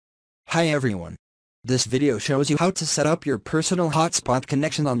Hi everyone. This video shows you how to set up your personal hotspot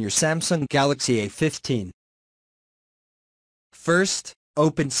connection on your Samsung Galaxy A15. First,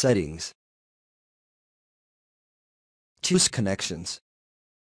 open Settings. Choose Connections.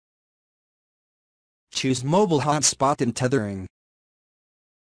 Choose Mobile Hotspot and Tethering.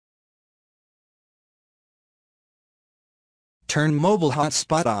 Turn Mobile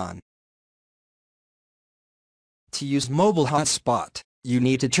Hotspot on. To use Mobile Hotspot, you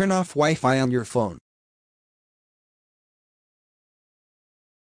need to turn off Wi-Fi on your phone.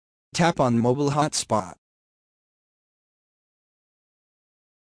 Tap on Mobile Hotspot.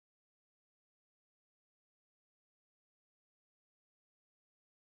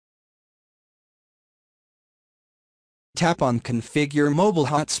 Tap on Configure Mobile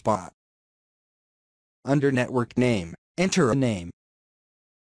Hotspot. Under Network Name, enter a name.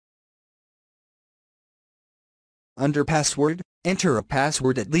 Under Password, enter a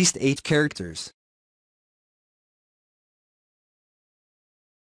password at least 8 characters.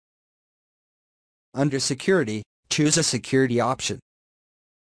 Under Security, choose a security option.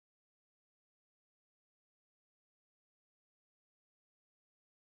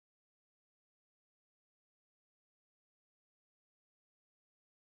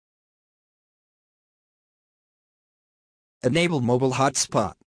 Enable Mobile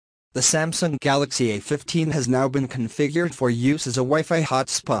Hotspot. The Samsung Galaxy A15 has now been configured for use as a Wi-Fi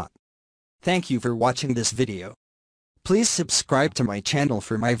hotspot. Thank you for watching this video. Please subscribe to my channel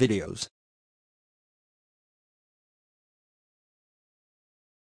for my videos.